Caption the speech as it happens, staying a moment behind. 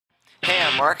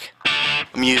Mark.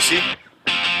 I'm Yusi.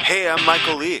 Hey, I'm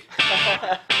Mykul.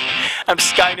 I'm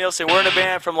Sky Nielsen. We're in a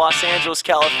band from Los Angeles,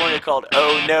 California called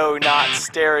Oh No, Not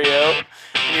Stereo.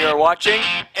 And you are watching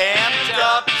Amped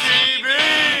Up TV!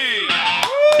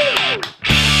 Woo!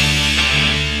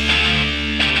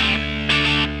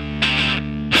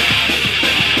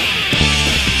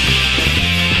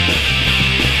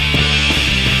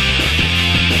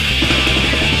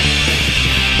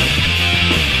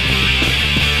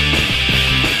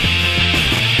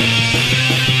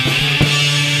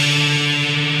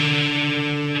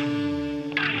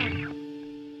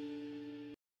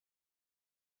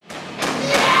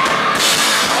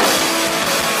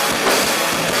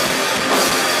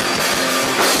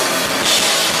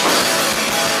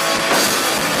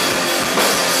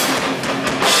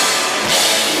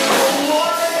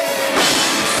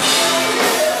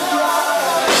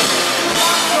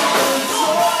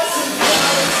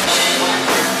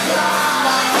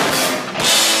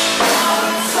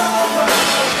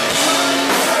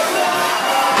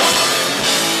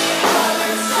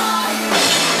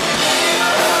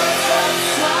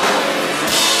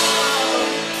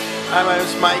 Hi, my name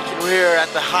is Mike, and we're at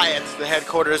the Hyatt, the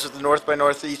headquarters of the North by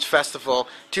Northeast Festival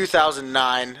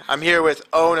 2009. I'm here with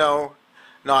Oh No,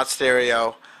 Not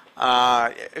Stereo.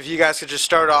 If you guys could just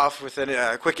start off with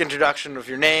a quick introduction of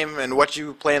your name and what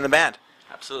you play in the band.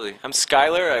 Absolutely. I'm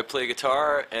Skyler. I play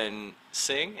guitar and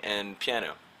sing and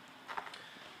piano.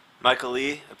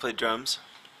 Mykul, I play drums.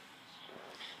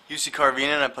 Yusi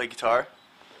Carvina, and I play guitar.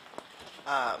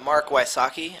 Mark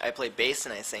Wysocki. I play bass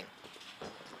and I sing.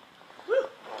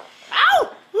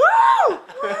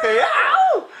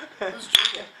 I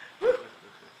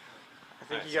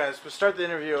think you guys will start the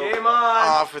interview Game on!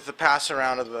 off with the pass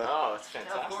around of the... Oh, it's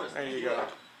fantastic. There you go.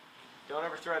 Don't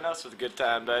ever threaten us with a good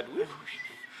time, bud.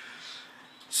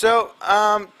 So,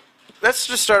 let's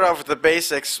just start off with the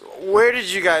basics. Where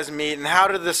did you guys meet, and how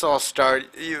did this all start?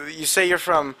 You say you're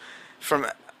from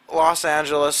Los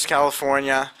Angeles,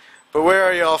 California, but where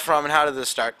are you all from, and how did this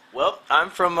start? Well, I'm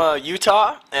from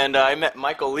Utah, and I met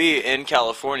Mykul in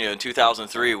California in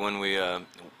 2003 when we,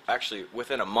 actually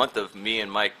within a month of me and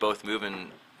Mike both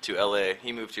moving to LA.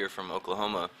 He moved here from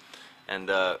Oklahoma, and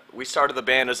we started the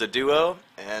band as a duo,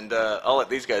 and I'll let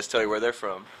these guys tell you where they're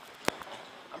from.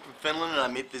 I'm from Finland, and I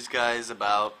met these guys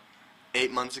about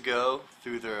 8 months ago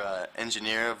through their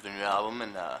engineer of their new album,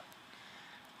 and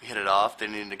we hit it off. They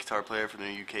needed a guitar player for their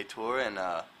UK tour, and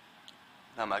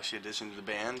I'm actually auditioning to the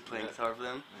band, playing guitar for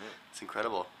them. It's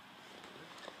incredible.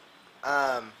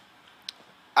 I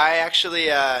actually,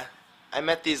 I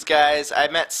met these guys. I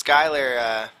met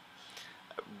Skyler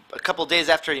a couple days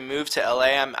after he moved to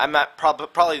LA. I'm not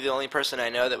probably the only person I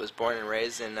know that was born and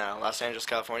raised in Los Angeles,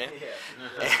 California.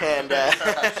 Yeah. And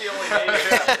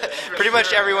pretty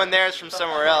much everyone there is from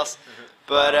somewhere else.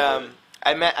 But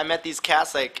I met these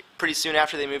cats like pretty soon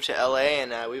after they moved to LA,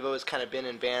 and we've always kind of been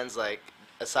in bands like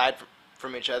aside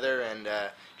from each other, and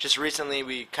just recently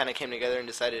we kind of came together and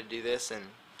decided to do this, and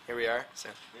here we are. So.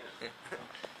 Yeah.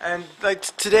 And like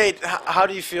to date, how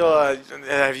do you feel?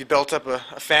 Have you built up a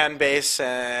fan base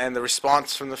and the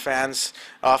response from the fans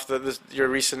off your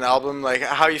recent album? Like,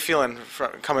 how are you feeling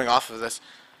coming off of this?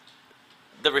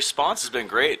 The response has been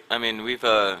great. I mean, we've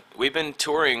been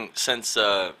touring since.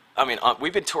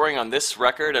 We've been touring on this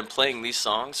record and playing these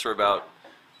songs for about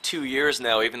 2 years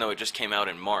now, even though it just came out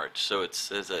in March. So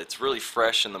it's really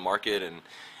fresh in the market, and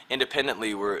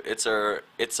independently, it's our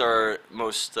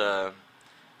most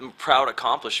proud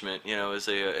accomplishment, you know, as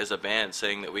a band,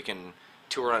 saying that we can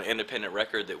tour on an independent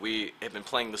record, that we have been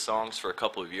playing the songs for a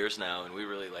couple of years now, and we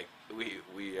really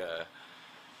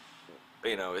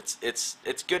you know,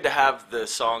 it's good to have the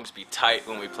songs be tight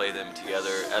when we play them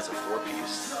together as a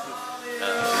four-piece.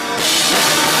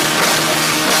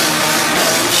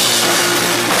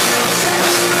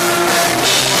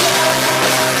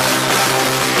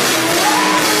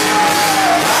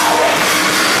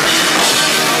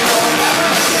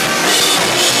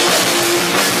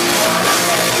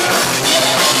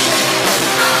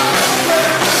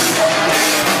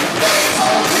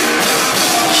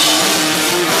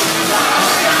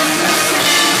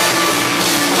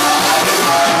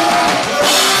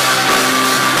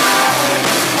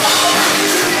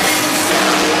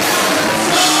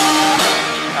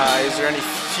 Is there any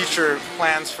future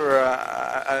plans for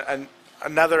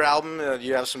another album? Do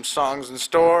you have some songs in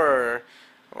store,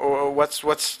 or what's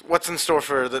in store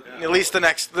for at least the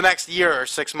next year or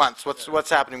 6 months? What's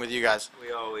happening with you guys?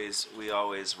 We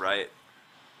always write.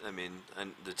 I mean,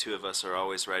 and the two of us are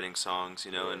always writing songs,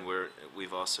 you know, and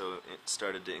we've also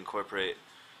started to incorporate,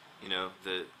 you know,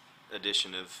 the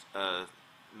addition of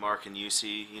Mark and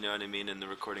UC, you know what I mean, in the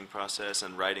recording process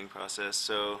and writing process.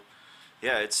 So,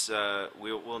 yeah, it's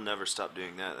we'll never stop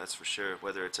doing that. That's for sure.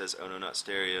 Whether it's as Ono Not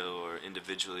Stereo or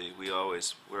individually, we're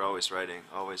always writing,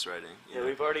 always writing. You Yeah, know?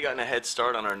 we've already gotten a head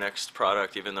start on our next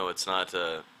product, even though it's not.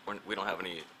 We don't have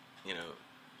any,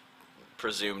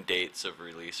 presumed dates of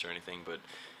release or anything. But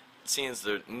seeing as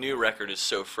the new record is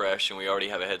so fresh, and we already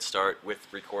have a head start with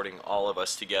recording all of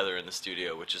us together in the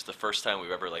studio, which is the first time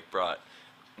we've ever brought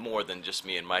more than just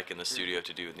me and Mike in the studio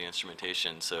to do the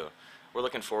instrumentation. So we're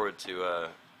looking forward to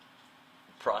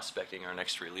prospecting our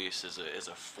next release as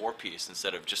a 4-piece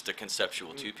instead of just a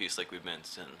conceptual 2-piece like we've been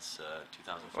since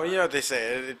 2005. Well, you know what they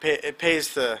say. It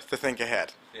pays to think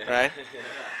ahead, Yeah. right?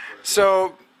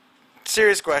 So,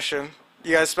 serious question.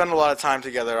 You guys spend a lot of time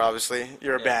together, obviously.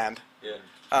 You're a band. Yeah.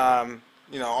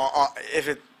 If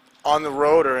it on the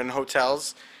road or in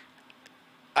hotels,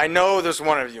 I know there's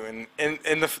one of you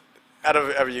out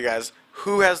of you guys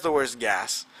who has the worst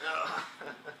gas.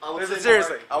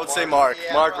 Seriously. I would say Mark.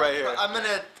 Yeah, Mark right here.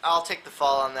 I'll take the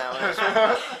fall on that one.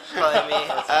 Probably me.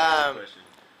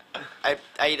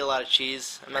 I eat a lot of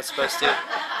cheese. I'm not supposed to.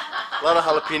 A lot of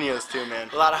jalapenos too, man.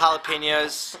 A lot of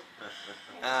jalapenos.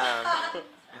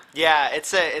 Yeah,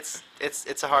 it's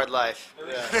a hard life.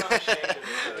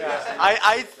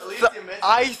 I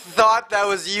thought that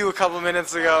was you a couple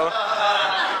minutes ago.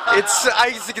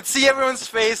 I could see everyone's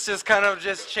face just kind of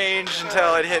change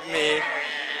until it hit me.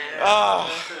 Oh,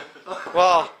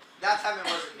 well. That time it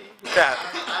wasn't me. Yeah.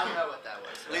 I don't know what that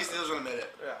was. At least he doesn't admit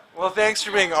it. Well, thanks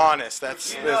for being honest.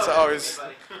 That's always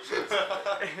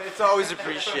it's always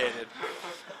appreciated.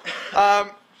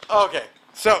 Okay,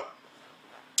 so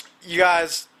you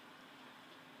guys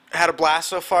had a blast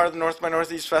so far at the North by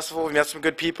Northeast Festival. We met some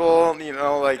good people.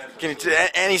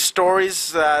 Any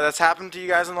stories that's happened to you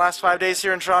guys in the last 5 days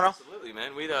here in Toronto? Absolutely,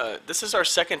 man. This is our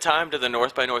second time to the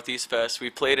North by Northeast Fest. We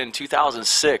played in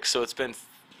 2006, so it's been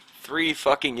 3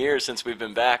 fucking years since we've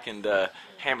been back. And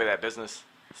hand me that business.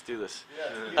 Let's do this.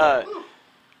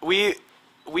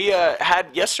 We had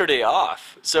yesterday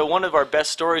off. So one of our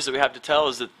best stories that we have to tell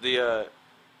is that the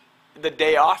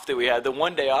day off that we had, the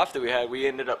one day off that we had, we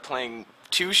ended up playing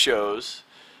 2 shows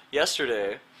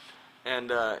yesterday.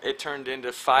 And it turned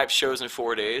into 5 shows in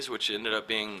 4 days, which ended up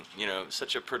being,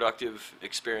 such a productive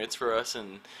experience for us.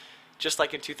 And just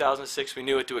like in 2006, we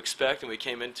knew what to expect, and we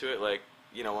came into it like,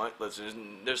 you know what?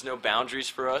 There's no boundaries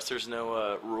for us. There's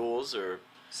no rules or.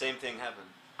 Same thing happened.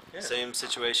 Yeah. Same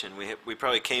situation. We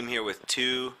probably came here with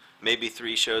 2, maybe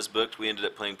 3 shows booked. We ended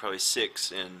up playing probably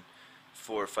 6 in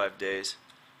 4 or 5 days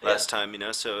last time.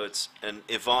 So it's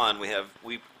Yvonne. We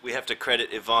have to credit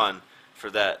Yvonne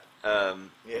for that. One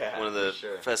of the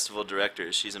festival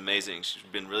directors. She's amazing. She's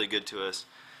been really good to us.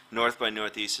 North by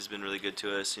Northeast has been really good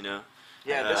to us.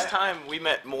 Yeah, this time we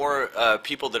met more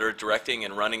people that are directing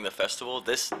and running the festival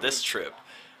this trip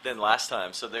than last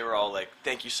time. So they were all like,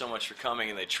 "Thank you so much for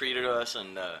coming," and they treated us,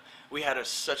 and we had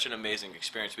such an amazing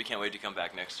experience. We can't wait to come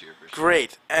back next year. For sure.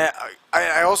 Great.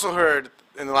 I also heard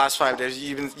in the last 5 days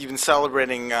you've been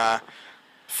celebrating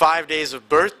 5 days of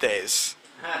birthdays.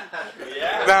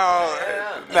 Yeah.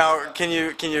 Now, can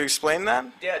you explain that?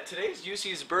 Yeah, today's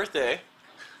UC's birthday.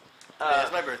 Yeah,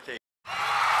 it's my birthday.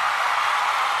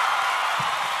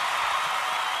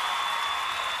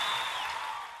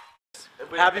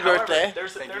 Happy birthday.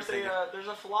 There's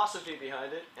a philosophy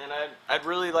behind it, and I'd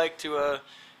really like to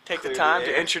take the time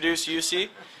to introduce UC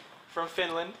from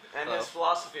Finland and his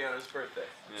philosophy on his birthday.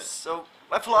 Yeah. So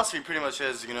my philosophy pretty much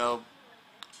is,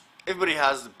 everybody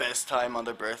has the best time on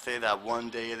their birthday, that one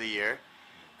day of the year.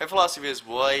 My philosophy is,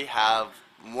 why have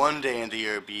one day in the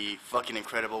year be fucking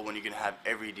incredible when you can have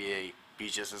every day be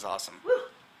just as awesome?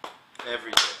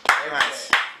 Every day.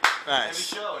 Nice. Every Nice.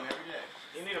 show and every day.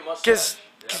 You need a mustache.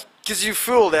 Because you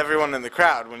fooled everyone in the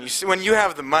crowd when you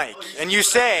have the mic and you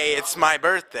say it's my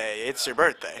birthday, it's your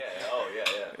birthday.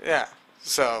 Yeah.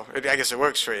 So I guess it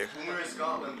works for you. When we were in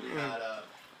Scotland, we had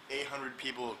 800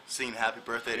 people singing happy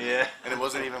birthday to me, and it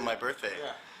wasn't even my birthday.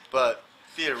 Yeah. But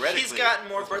theoretically, He's gotten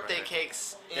more it was my birthday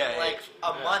cakes in Yeah,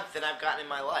 a month than I've gotten in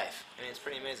my life. I mean, it's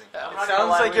pretty amazing.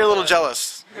 Sounds like you're a little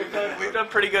jealous. We've done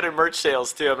pretty good in merch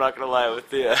sales too. I'm not gonna lie with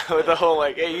the whole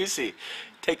hey UC,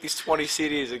 take these 20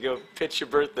 CDs and go pitch your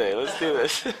birthday. Let's do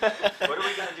this. What are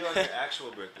we gonna do on your actual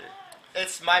birthday?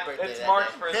 It's my birthday. It's that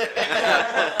Mark's day.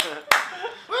 birthday.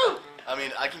 Woo! I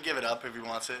mean, I can give it up if he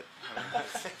wants it.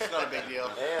 It's not a big deal.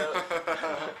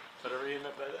 Whatever you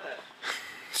meant by that.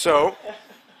 So,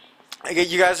 I get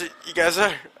you guys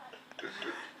are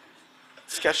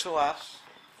sketch the laughs,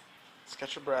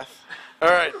 sketch your breath. All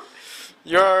right,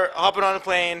 you're hopping on a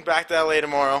plane back to LA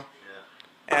tomorrow,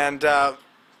 and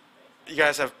you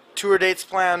guys have tour dates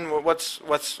planned? What's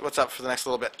up for the next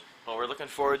little bit? Well, we're looking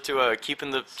forward to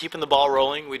keeping the ball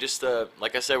rolling. We just,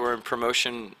 like I said, we're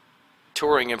in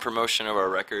touring in promotion of our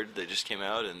record that just came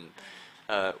out, and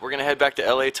we're gonna head back to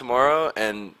LA tomorrow,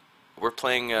 and we're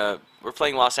playing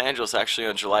Los Angeles actually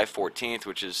on July 14th,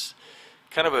 which is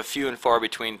kind of a few and far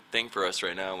between thing for us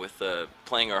right now with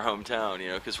playing our hometown,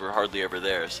 because we're hardly ever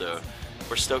there. So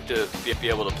we're stoked to be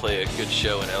able to play a good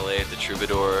show in LA at the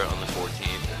Troubadour on the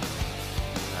 14th. And,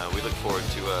 we look forward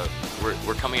to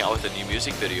we're coming out with a new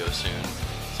music video soon,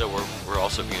 so we're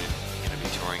also going to be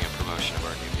touring in promotion of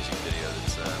our new music video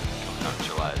that's coming out in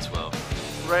July as well.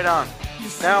 Right on.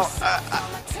 Now,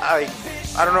 I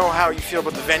don't know how you feel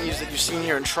about the venues that you've seen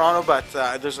here in Toronto, but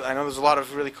I know there's a lot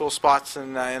of really cool spots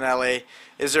in LA.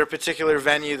 Is there a particular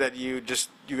venue that you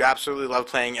absolutely love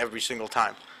playing every single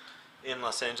time? In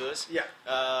Los Angeles? Yeah.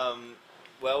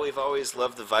 Well, we've always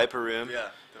loved the Viper Room. Yeah,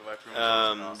 the Viper Room.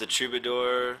 Awesome. The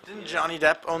Troubadour. Didn't Johnny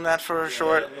Depp own that for a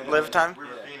short-lived time? We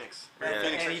were Phoenix. Yeah.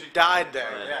 And he died there.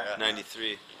 Yeah.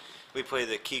 93. We play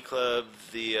the Key Club,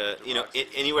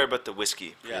 anywhere but the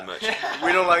whiskey, pretty much.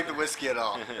 We don't like the whiskey at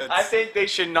all. I think they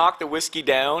should knock the whiskey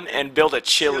down and build a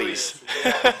Chili's.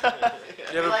 We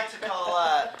like to call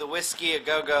the whiskey a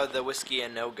go-go, the whiskey a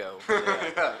no-go.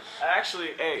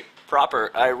 Actually,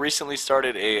 proper. I recently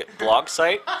started a blog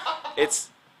site. It's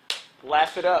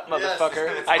Laugh It Up,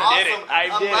 motherfucker. Yes, I did it. I'm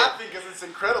laughing because it's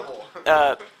incredible.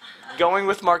 Going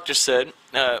with Mark just said,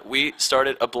 we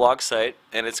started a blog site,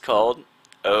 and it's called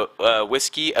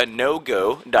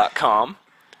whiskeyanogo.com,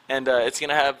 and it's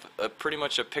going to have pretty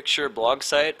much a picture blog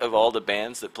site of all the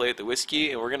bands that play at the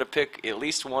Whiskey, and we're going to pick at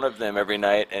least one of them every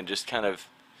night and just kind of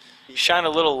shine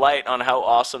a little light on how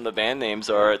awesome the band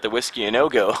names are at the Whiskey and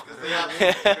No-Go.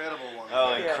 Incredible one.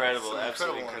 Oh, Yeah. incredible.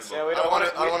 Absolutely Incredible ones. Yeah, we I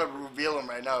don't want to reveal them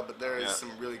right now, but there is some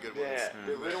really good ones. Yeah,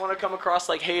 we don't want to come across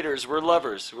like haters. We're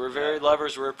lovers. We're very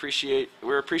lovers. We're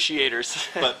appreciators.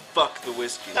 But fuck the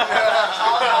whiskey.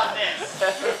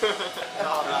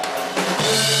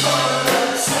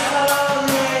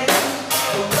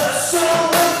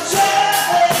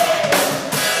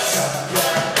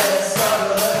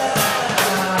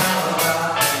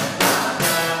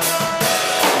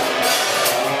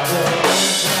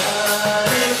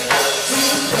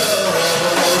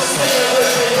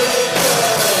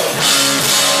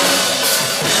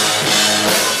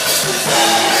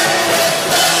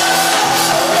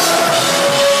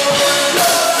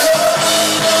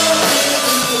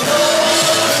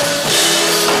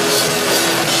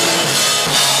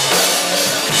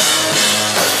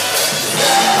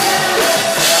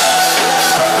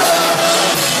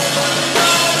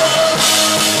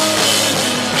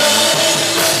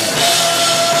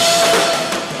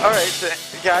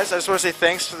 Guys, I just want to say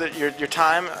thanks for your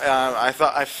time. I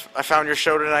found your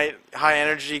show tonight high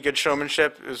energy, good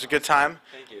showmanship. It was a good time.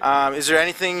 Thank you. Is there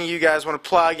anything you guys want to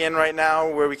plug in right now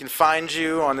where we can find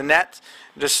you on the net?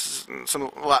 Just some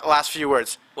last few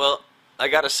words. Well, I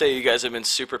gotta say, you guys have been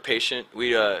super patient.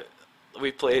 We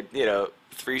played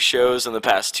 3 shows in the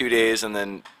past 2 days, and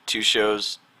then 2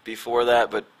 shows before that.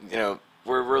 But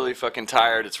we're really fucking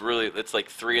tired. It's like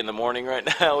 3 in the morning right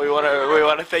now. We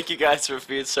wanna thank you guys for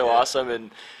being so awesome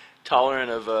and tolerant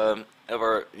of our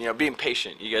being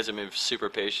patient. You guys have been super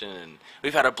patient, and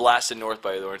we've had a blast in North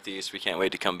by Northeast. We can't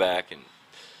wait to come back and.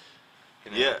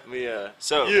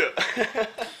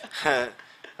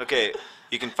 Okay,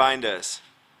 you can find us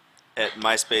at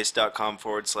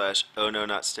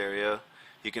myspace.com/ohno-not-stereo.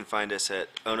 You can find us at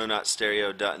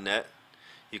ohnonotstereo.net.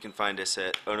 You can find us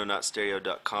at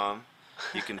ohnonotstereo.com.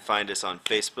 You can find us on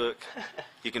Facebook.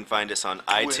 You can find us on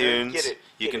iTunes.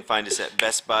 You can find us at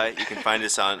Best Buy. You can find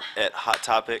us at Hot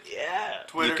Topic. Yeah.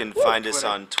 You can find us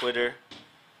on Twitter.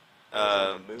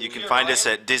 You can find us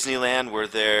at Disneyland. We're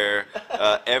there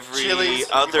every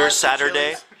other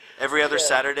Saturday. Every other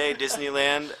Saturday,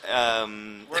 Disneyland.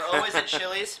 We're always at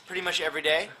Chili's, pretty much every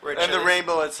day. We're at And the Chili's.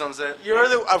 rainbow at sunset.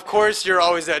 Of course, you're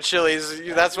always at Chili's.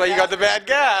 That's why you got the bad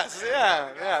gas.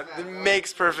 Yeah. It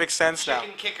makes perfect sense now.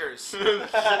 Chicken kickers.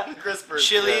 Crispers.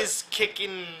 Chili's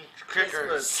kicking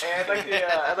kickers. And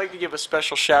I'd like to give a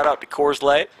special shout out to Coors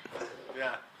Light.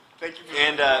 Yeah. Thank you for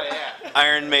And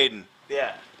Iron Maiden.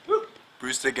 Yeah.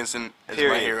 Bruce Dickinson is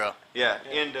Period. my hero. Yeah.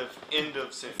 End of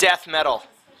sentence. Death metal.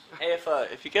 Hey,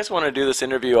 if you guys want to do this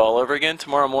interview all over again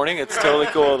tomorrow morning, it's totally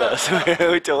cool with us.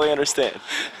 We totally understand.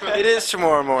 It is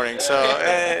tomorrow morning, so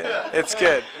it's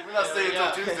good. We're not staying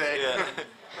until Tuesday. Yeah.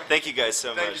 Thank you guys so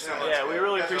much. Thank you so much. Yeah, we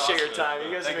really You guys are appreciate your awesome. time.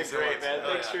 You guys have Thank been you so great, much. man.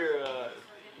 Oh, Thanks yeah. for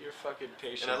your fucking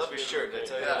patience. And I love your shirt, I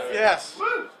tell you that. Yes.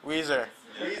 Weezer.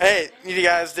 Hey, you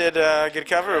guys did a good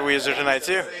cover of Weezer tonight,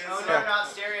 too. No, not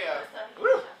stereo.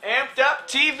 And Amped Up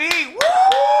TV. Woo!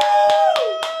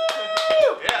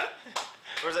 Yeah.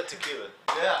 Where's that tequila?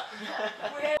 Yeah.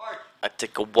 I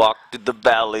take a walk through the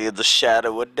valley of the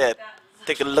shadow of death.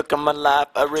 Take a look at my life,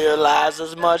 I realize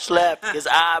there's much left. Cause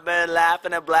I've been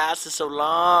laughing and blasting so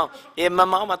long. Yeah, my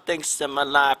mama thinks that my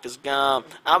life is gone.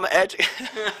 I'm an Yeah,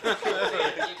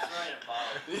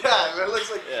 it looks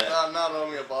like not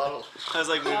only a bottle. I was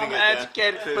like moving it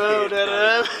educated food.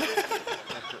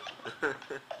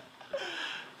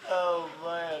 Oh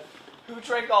man. Who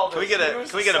drank all this?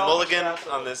 Can we get a mulligan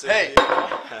on this? Hey,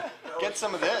 get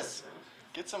some of this.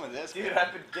 Get some of this. Dude, man.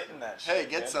 I've been getting that shit. Hey,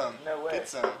 get some. No way. Get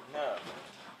some. No.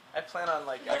 I plan on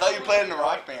like. I thought you played in a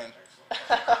rock band.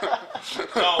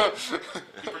 No,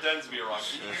 he pretends to be a rock.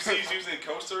 You see he's using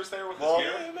coasters there with his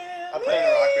gear? I played in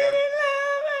a rock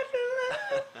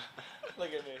band.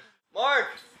 Look at me. Mark,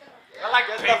 I like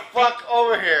get the fuck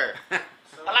over here.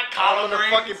 I like I'm collard gonna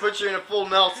greens. fucking put you in a full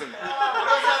Nelson. I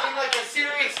was having like a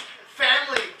serious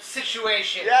family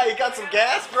situation. Yeah, you got some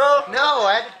gas, bro? No,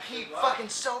 I had to pee fucking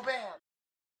so bad.